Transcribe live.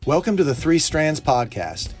Welcome to the Three Strands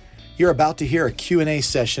Podcast. You're about to hear a Q&A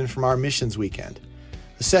session from our missions weekend.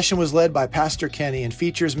 The session was led by Pastor Kenny and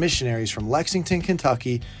features missionaries from Lexington,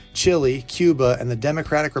 Kentucky, Chile, Cuba, and the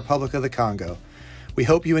Democratic Republic of the Congo. We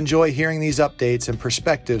hope you enjoy hearing these updates and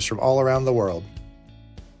perspectives from all around the world.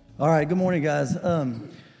 All right, good morning, guys.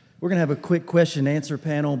 We're going to have a quick question and answer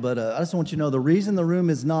panel, but I just want you to know the reason the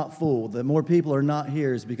room is not full, that more people are not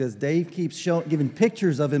here, is because Dave keeps giving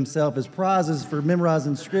pictures of himself as prizes for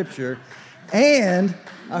memorizing Scripture. And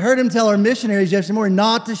I heard him tell our missionaries yesterday morning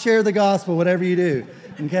not to share the gospel, whatever you do,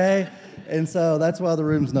 okay? And so that's why the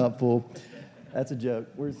room's not full. That's a joke.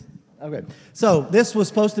 Okay, so this was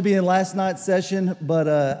supposed to be in last night's session, but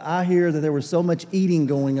I hear that there was so much eating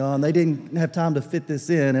going on, they didn't have time to fit this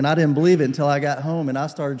in, and I didn't believe it until I got home, and I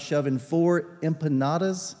started shoving 4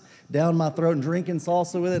 empanadas down my throat and drinking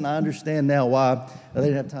salsa with it, and I understand now why they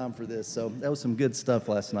didn't have time for this. So that was some good stuff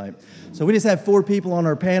last night. So we just have 4 people on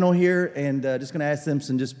our panel here, and just going to ask them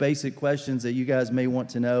some just basic questions that you guys may want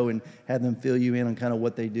to know and have them fill you in on kind of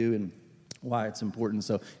what they do and why it's important.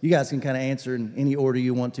 So you guys can kind of answer in any order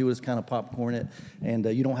you want to. It's kind of popcorn it. And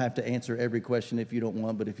you don't have to answer every question if you don't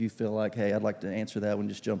want, but if you feel like, hey, I'd like to answer that one,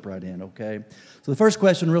 just jump right in, okay? So the first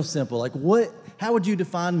question, real simple. Like, how would you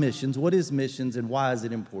define missions? What is missions and why is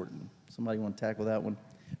it important? Somebody want to tackle that one?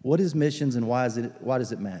 What is missions and why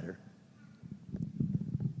does it matter?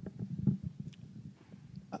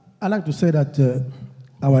 I like to say that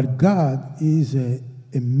our God is a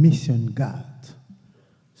mission God.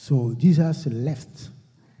 So Jesus left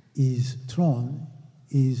his throne,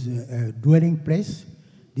 his dwelling place.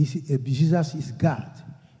 Jesus is God.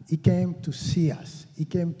 He came to see us. He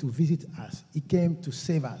came to visit us. He came to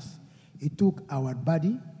save us. He took our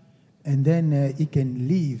body, and then he can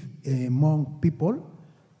live among people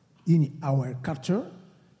in our culture,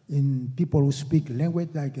 in people who speak language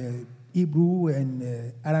like Hebrew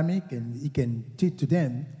and Aramaic, and he can teach to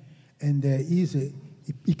them. And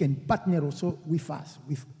he can partner also with us,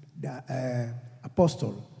 with the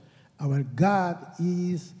apostle. Our God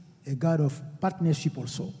is a God of partnership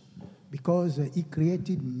also, because he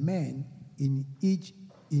created man in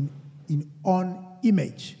own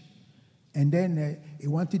image. And then he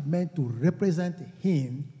wanted man to represent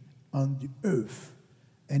him on the earth.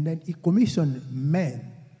 And then he commissioned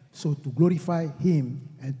man so to glorify him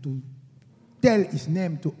and to tell his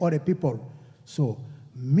name to other people. So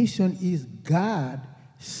mission is God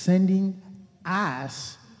sending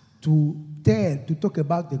us to talk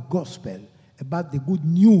about the gospel, about the good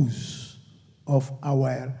news of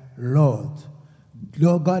our Lord.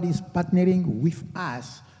 Lord God is partnering with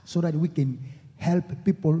us so that we can help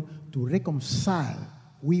people to reconcile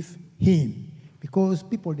with him. Because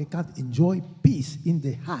people, they can't enjoy peace in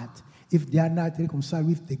their heart if they are not reconciled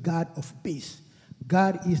with the God of peace.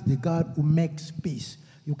 God is the God who makes peace.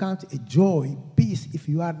 You can't enjoy peace if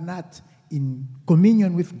you are not in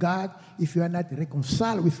communion with God, if you are not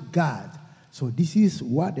reconciled with God. So this is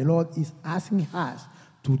what the Lord is asking us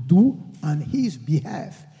to do on his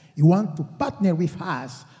behalf. He wants to partner with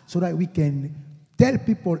us so that we can tell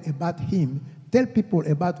people about him, tell people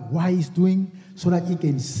about what he's doing, so that he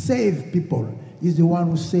can save people. He's the one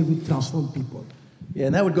who saves and transforms people. Yeah,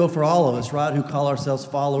 and that would go for all of us, right, who call ourselves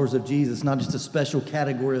followers of Jesus, not just a special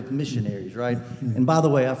category of missionaries, right? Mm-hmm. And by the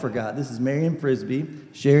way, I forgot, this is Marion Frisbee,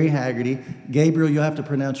 Sherry Haggerty, Gabriel, you'll have to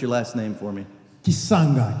pronounce your last name for me.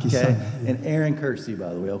 Kisanga. Okay, Yeah. and Aaron Kersey,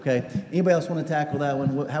 by the way, okay? Anybody else want to tackle that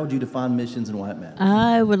one? How would you define missions and why it matters?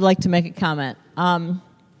 I would like to make a comment.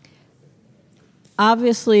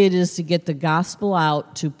 Obviously, it is to get the gospel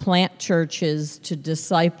out, to plant churches, to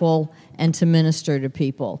disciple, and to minister to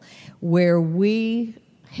people. Where we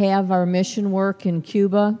have our mission work in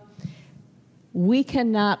Cuba, we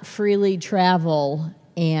cannot freely travel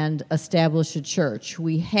and establish a church.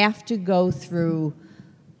 We have to go through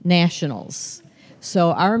nationals.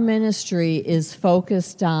 So our ministry is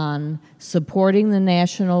focused on supporting the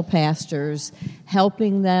national pastors,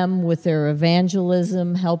 helping them with their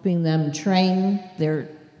evangelism, helping them train their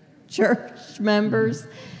church members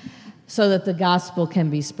so that the gospel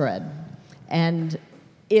can be spread. And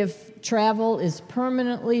if travel is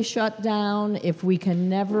permanently shut down, if we can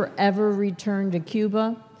never, ever return to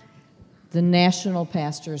Cuba, the national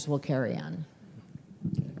pastors will carry on.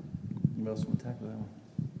 Anybody else want to tackle that one?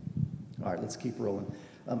 All right, let's keep rolling.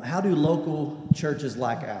 How do local churches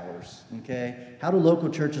like ours, okay? How do local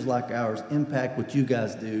churches like ours impact what you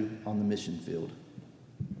guys do on the mission field?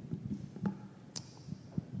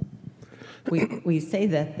 We say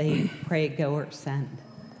that they pray, go, or send.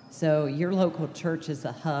 So your local church is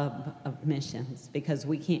a hub of missions because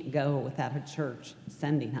we can't go without a church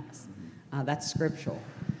sending us. That's scriptural.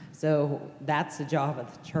 So that's the job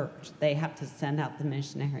of the church. They have to send out the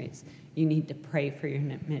missionaries. You need to pray for your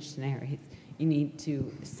missionaries. You need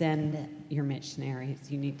to send your missionaries.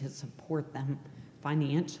 You need to support them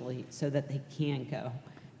financially so that they can go.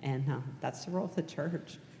 And that's the role of the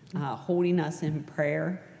church. Holding us in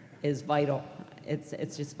prayer is vital.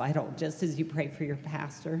 It's just vital. Just as you pray for your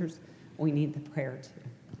pastors, we need the prayer too.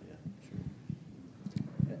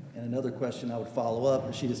 And another question I would follow up,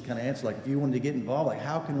 and she just kind of answered, like, if you wanted to get involved, like,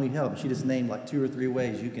 how can we help? She just named like 2 or 3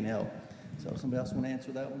 ways you can help. So somebody else want to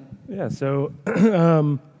answer that one? Yeah, so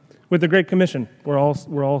with the Great Commission, we're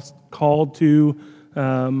all called to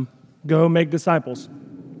go make disciples.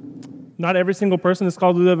 Not every single person is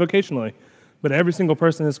called to do that vocationally, but every single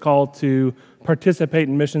person is called to participate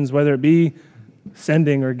in missions, whether it be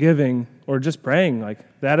sending or giving or just praying. Like,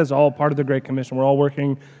 that is all part of the Great Commission. We're all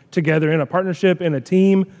working together in a partnership, in a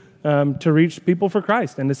team, to reach people for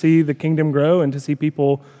Christ and to see the kingdom grow and to see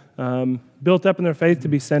people built up in their faith to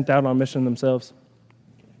be sent out on mission themselves.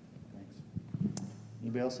 Thanks.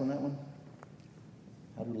 Anybody else on that one?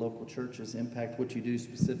 How do local churches impact what you do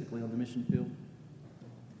specifically on the mission field?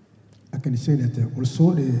 I can say that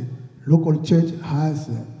also the local church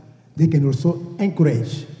they can also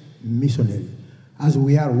encourage missionaries. As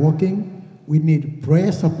we are working, we need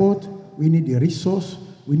prayer support, we need the resource,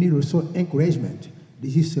 we need also encouragement.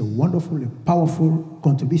 This is a wonderful, powerful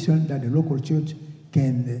contribution that the local church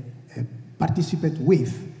can participate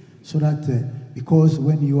with, so that because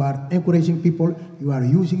when you are encouraging people, you are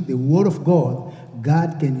using the word of God.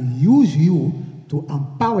 God can use you to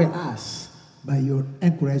empower us by your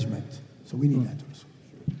encouragement. So we need that also.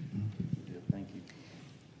 Thank you.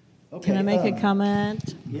 Okay, Can I make a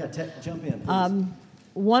comment? Yeah, jump in, please.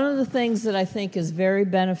 One of the things that I think is very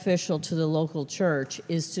beneficial to the local church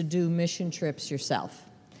is to do mission trips yourself.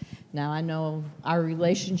 Now, I know our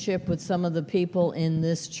relationship with some of the people in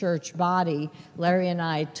this church body, Larry and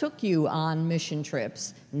I took you on mission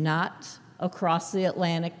trips, not across the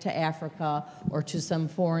Atlantic to Africa or to some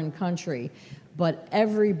foreign country, but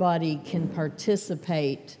everybody can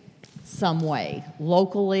participate some way,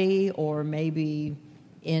 locally or maybe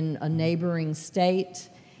in a neighboring state.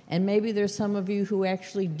 And maybe there's some of you who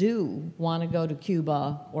actually do want to go to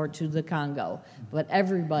Cuba or to the Congo, but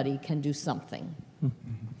everybody can do something.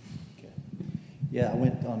 Okay. Yeah, I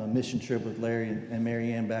went on a mission trip with Larry and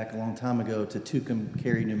Mary Ann back a long time ago to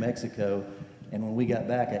Tucumcari, New Mexico, and when we got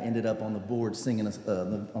back, I ended up on the board singing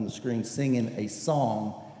on the screen singing a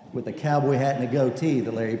song with a cowboy hat and a goatee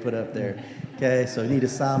that Larry put up there. Okay, so you need to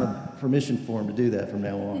sign a permission form to do that from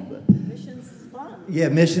now on. But Missions is fun. yeah,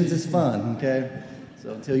 missions is fun. Okay. So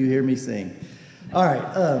until you hear me sing. All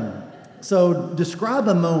right, so describe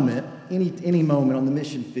a moment, any moment on the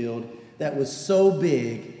mission field that was so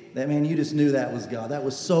big that, man, you just knew that was God. That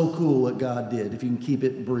was so cool what God did, if you can keep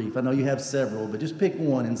it brief. I know you have several, but just pick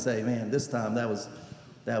one and say, man, this time that was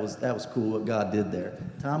cool what God did there.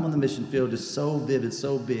 Time on the mission field, just so vivid,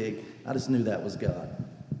 so big, I just knew that was God.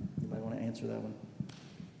 Anybody want to answer that one?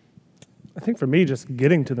 I think for me, just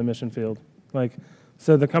getting to the mission field.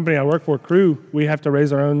 So the company I work for, Crew, we have to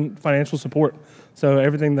raise our own financial support. So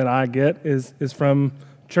everything that I get is from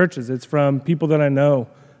churches. It's from people that I know.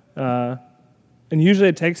 And usually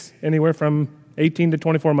it takes anywhere from 18 to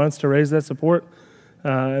 24 months to raise that support.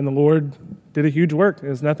 And the Lord did a huge work. It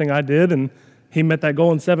was nothing I did, and He met that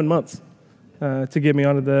goal in 7 months to get me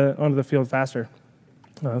onto the field faster.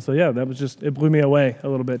 So yeah, that was it blew me away a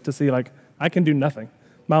little bit to see, I can do nothing.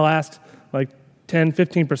 My last, 10,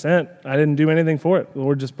 15%, I didn't do anything for it. The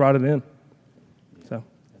Lord just brought it in. So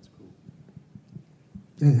That's cool.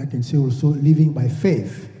 Yeah, I can say also living by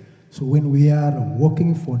faith. So when we are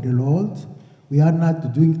working for the Lord, we are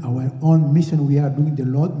not doing our own mission, we are doing the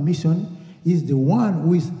Lord's mission. He's the one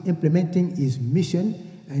who is implementing His mission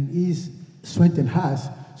and is strengthening us.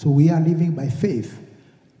 So we are living by faith.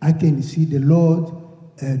 I can see the Lord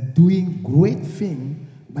doing great things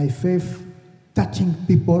by faith, touching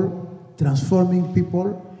people, transforming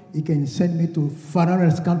people. He can send me to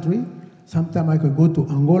foreigners' country. Sometimes I can go to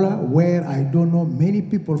Angola, where I don't know many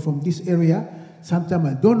people from this area. Sometimes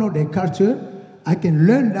I don't know their culture. I can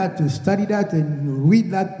learn that, to study that, and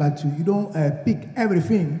read that, but you don't pick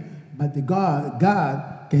everything. But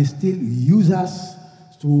God can still use us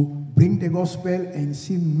to bring the gospel and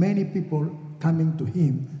see many people coming to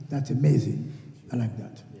Him. That's amazing. I like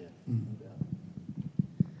that.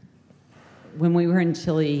 When we were in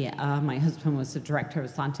Chile, my husband was the director of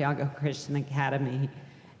Santiago Christian Academy.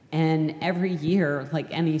 And every year, like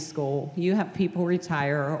any school, you have people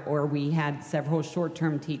retire, or we had several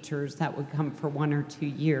short-term teachers that would come for 1 or 2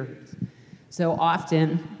 years. So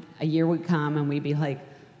often, a year would come and we'd be like,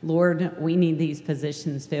 Lord, we need these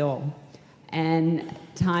positions filled. And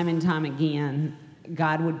time again,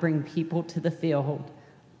 God would bring people to the field.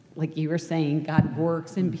 Like you were saying, God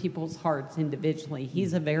works in people's hearts individually.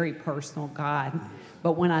 He's a very personal God.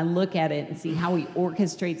 But when I look at it and see how he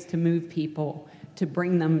orchestrates to move people, to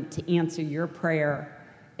bring them to answer your prayer,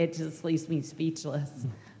 it just leaves me speechless.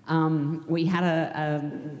 We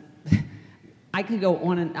had I could go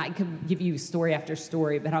on and I could give you story after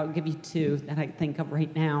story, but I'll give you two that I think of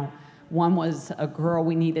right now. One was a girl,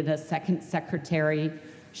 we needed a second secretary.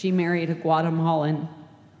 She married a Guatemalan.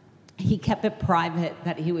 He kept it private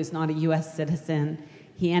that he was not a U.S. citizen.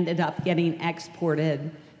 He ended up getting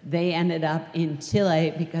exported. They ended up in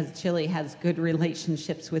Chile because Chile has good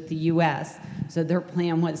relationships with the U.S. So their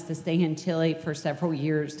plan was to stay in Chile for several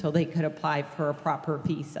years till they could apply for a proper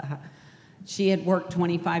visa. She had worked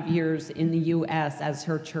 25 years in the U.S. as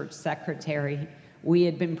her church secretary. We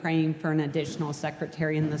had been praying for an additional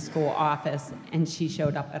secretary in the school office, and she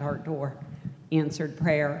showed up at our door, answered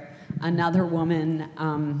prayer. Another woman,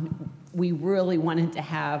 we really wanted to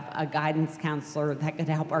have a guidance counselor that could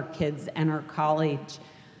help our kids enter college.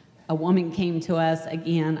 A woman came to us,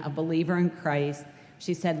 again, a believer in Christ.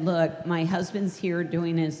 She said, look, my husband's here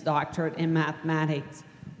doing his doctorate in mathematics.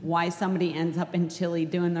 Why somebody ends up in Chile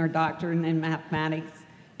doing their doctorate in mathematics,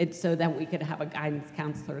 it's so that we could have a guidance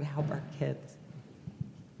counselor to help our kids.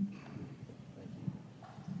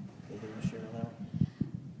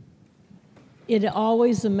 It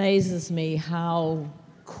always amazes me how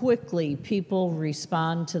quickly people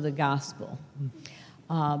respond to the gospel.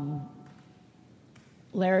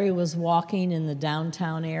 Larry was walking in the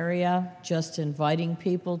downtown area, just inviting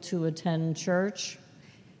people to attend church.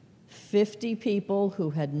 50 people who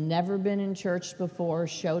had never been in church before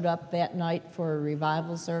showed up that night for a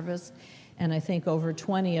revival service, and I think over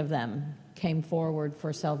 20 of them came forward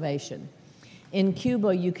for salvation. In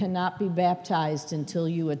Cuba, you cannot be baptized until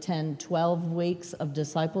you attend 12 weeks of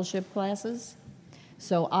discipleship classes.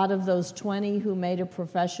 So out of those 20 who made a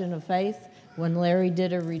profession of faith, when Larry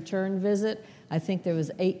did a return visit, I think there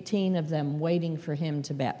was 18 of them waiting for him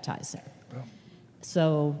to baptize them. Wow.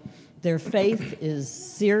 So their faith is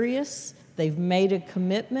serious. They've made a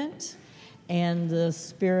commitment, and the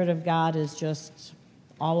Spirit of God is just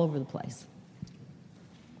all over the place.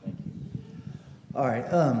 Thank you. All right,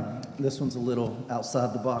 this one's a little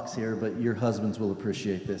outside the box here, but your husbands will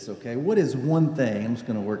appreciate this, okay? What is one thing, I'm just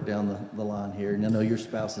going to work down the line here, and I know your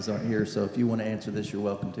spouses aren't here, so if you want to answer this, you're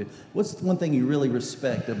welcome to. What's one thing you really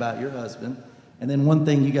respect about your husband, and then one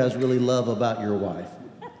thing you guys really love about your wife?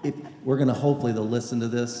 If we're going to, hopefully they'll listen to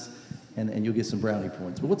this, and you'll get some brownie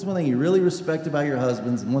points. But what's one thing you really respect about your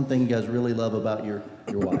husbands, and one thing you guys really love about your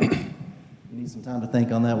wife? You need some time to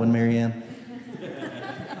think on that one, Marianne?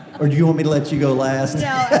 Or do you want me to let you go last?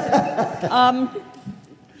 No,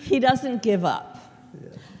 he doesn't give up.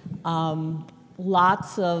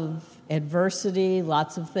 Lots of adversity,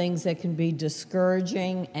 lots of things that can be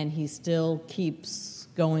discouraging, and he still keeps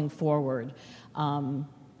going forward. A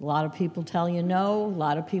lot of people tell you no, a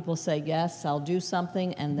lot of people say, yes, I'll do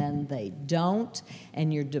something, and then they don't,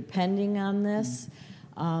 and you're depending on this.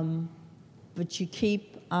 But you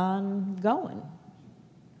keep on going.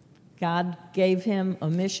 God gave him a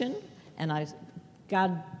mission, and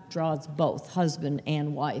God draws both husband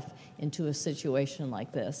and wife into a situation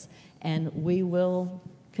like this. And we will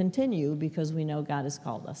continue because we know God has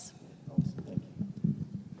called us.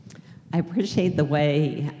 I appreciate the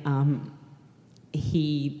way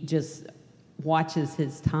he just watches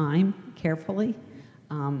his time carefully.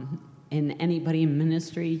 And anybody in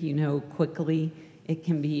ministry, you know, quickly it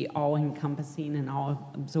can be all-encompassing and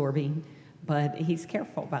all-absorbing. But he's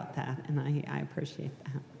careful about that, and I appreciate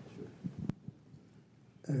that.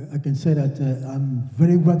 I can say that I'm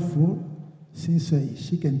very grateful since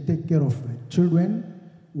she can take care of children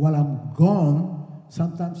while I'm gone.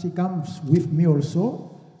 Sometimes she comes with me also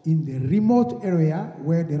in the remote area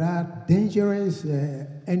where there are dangerous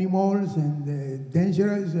animals and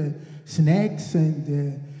dangerous snakes,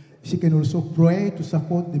 and she can also pray to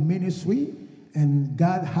support the ministry, and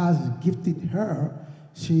God has gifted her.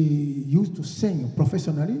 She used to sing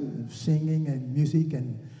professionally, singing and music,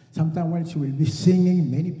 and sometimes when she will be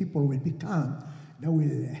singing, many people will become. That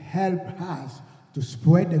will help us to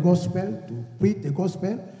spread the gospel, to preach the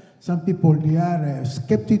gospel. Some people, they are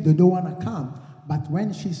skeptic, they don't want to come. But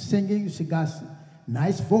when she's singing, she got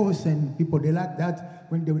nice voice, and people, they like that.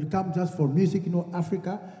 When they will come just for music, you know,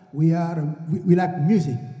 Africa, we like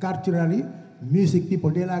music. Culturally, music, people,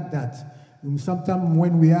 they like that. Sometimes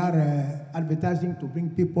when we are advertising to bring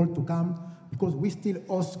people to come, because we still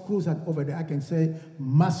host crusade over there, I can say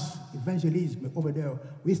mass evangelism over there.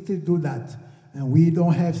 We still do that. and we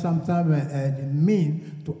don't have sometimes the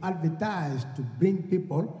means to advertise, to bring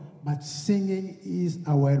people, but singing is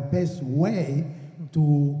our best way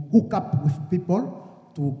to hook up with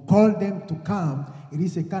people, to call them to come. It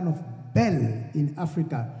is a kind of bell in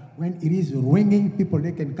Africa. When it is ringing, people,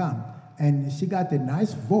 they can come. And she got a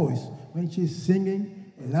nice voice. When she's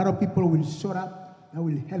singing, a lot of people will show up. That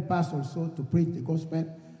will help us also to preach the gospel.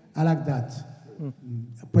 I like that.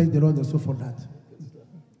 Praise the Lord also for that.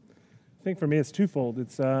 I think for me it's twofold.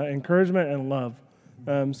 It's encouragement and love.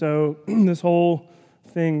 So this whole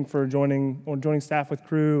thing for joining staff with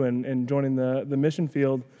Cru and joining the mission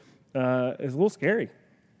field is a little scary.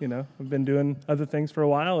 You know, I've been doing other things for a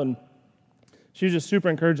while, and she was just super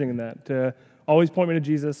encouraging in that, to always point me to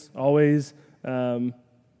Jesus, always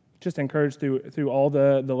just encourage through all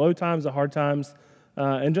the low times, the hard times,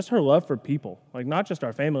 and just her love for people, like not just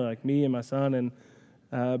our family, like me and my son, and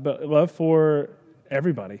but love for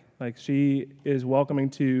everybody. Like she is welcoming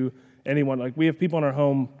to anyone. Like we have people in our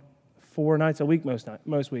home 4 nights a week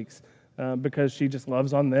most weeks because she just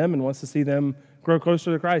loves on them and wants to see them grow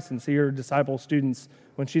closer to Christ and see her disciple students.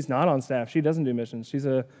 When she's not on staff, she doesn't do missions. She's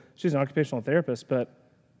an occupational therapist, but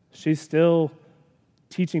she's still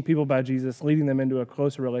teaching people about Jesus, leading them into a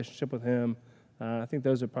closer relationship with him. I think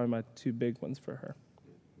those are probably my 2 big ones for her.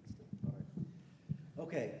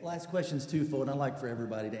 Okay, last question's twofold. I'd like for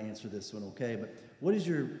everybody to answer this one, okay? But what is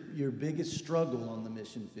your biggest struggle on the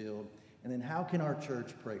mission field? And then how can our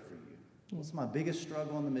church pray for you? What's my biggest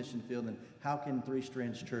struggle on the mission field, and how can Three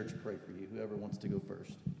Strands Church pray for you? Whoever wants to go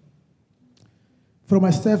first. For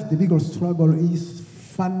myself, the biggest struggle is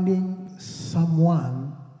finding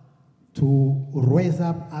someone to raise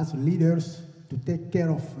up as leaders to take care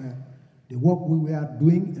of the work we are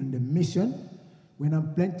doing in the mission. When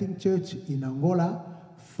I'm planting church in Angola,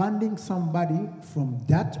 finding somebody from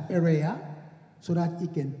that area so that he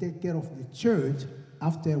can take care of the church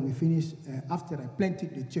after we finish, after I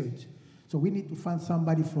planted the church. So we need to find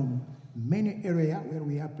somebody from many areas where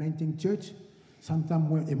we are planting church.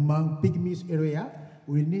 Sometimes among Pygmies area,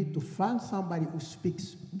 we need to find somebody who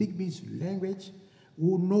speaks Pygmies language,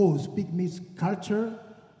 who knows Pygmies culture,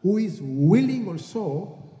 who is willing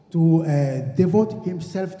also to devote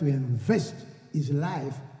himself to invest his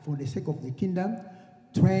life for the sake of the kingdom,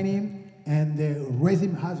 train him, and raise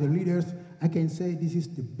him as a leader. I can say this is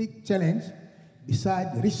the big challenge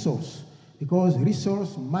beside resource, because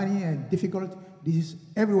resource, money, and difficult, this is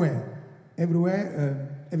everywhere.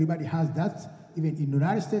 Everywhere, everybody has that. Even in the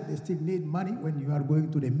United States, they still need money when you are going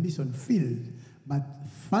to the mission field. But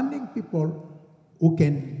finding people who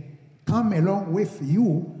can come along with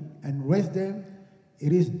you and raise them,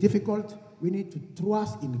 it is difficult. We need to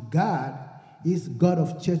trust in God. He's God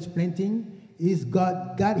of church planting. He's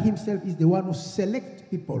God. God himself is the one who selects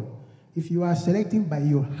people. If you are selecting by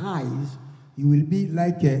your eyes, you will be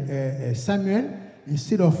like Samuel.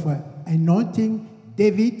 Instead of anointing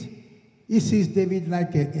David, he sees David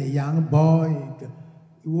like a young boy.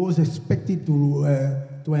 He was expected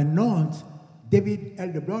to anoint David's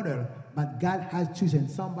elder brother, but God has chosen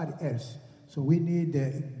somebody else. So we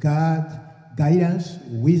need God guidance,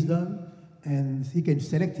 wisdom, and he can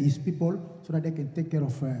select his people so that they can take care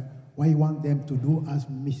of what he wants them to do as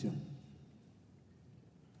mission.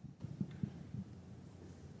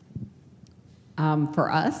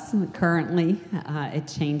 For us, currently, it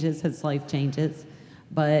changes as life changes,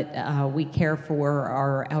 but we care for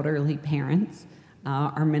our elderly parents.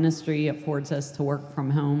 Our ministry affords us to work from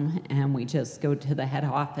home, and we just go to the head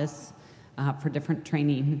office for different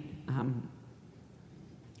training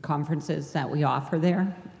conferences that we offer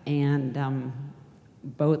there. And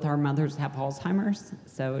both our mothers have Alzheimer's,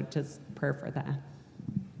 so just prayer for that.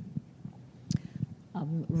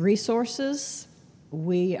 Resources.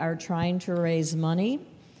 We are trying to raise money.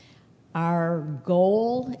 Our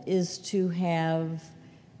goal is to have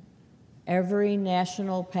every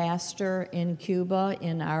national pastor in Cuba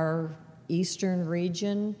in our eastern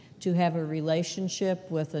region to have a relationship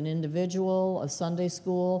with an individual, a Sunday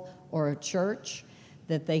school, or a church,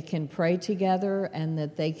 that they can pray together and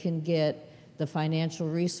that they can get the financial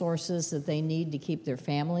resources that they need to keep their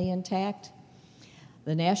family intact.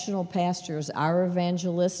 The national pastors are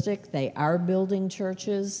evangelistic, they are building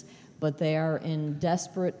churches, but they are in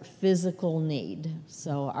desperate physical need.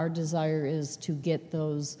 So our desire is to get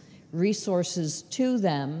those resources to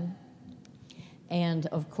them, and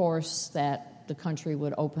of course that the country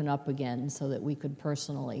would open up again so that we could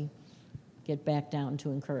personally get back down to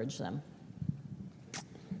encourage them.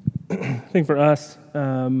 I think for us,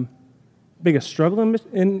 biggest struggle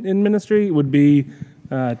in ministry would be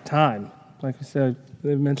time. Like I said,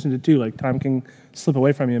 they mentioned it too, like time can slip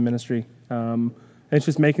away from you in ministry. And it's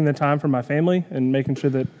just making the time for my family and making sure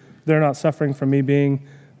that they're not suffering from me being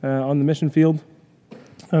on the mission field.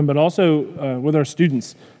 But also with our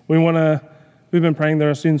students, we've been praying that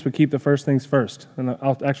our students would keep the first things first. And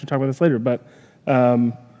I'll actually talk about this later, but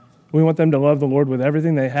we want them to love the Lord with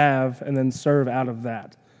everything they have and then serve out of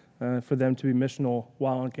that for them to be missional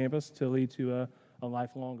while on campus to lead to a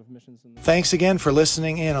lifelong of missions. Thanks again for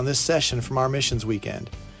listening in on this session from our Missions Weekend.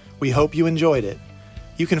 We hope you enjoyed it.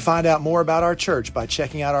 You can find out more about our church by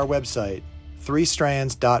checking out our website,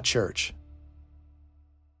 3strands.church.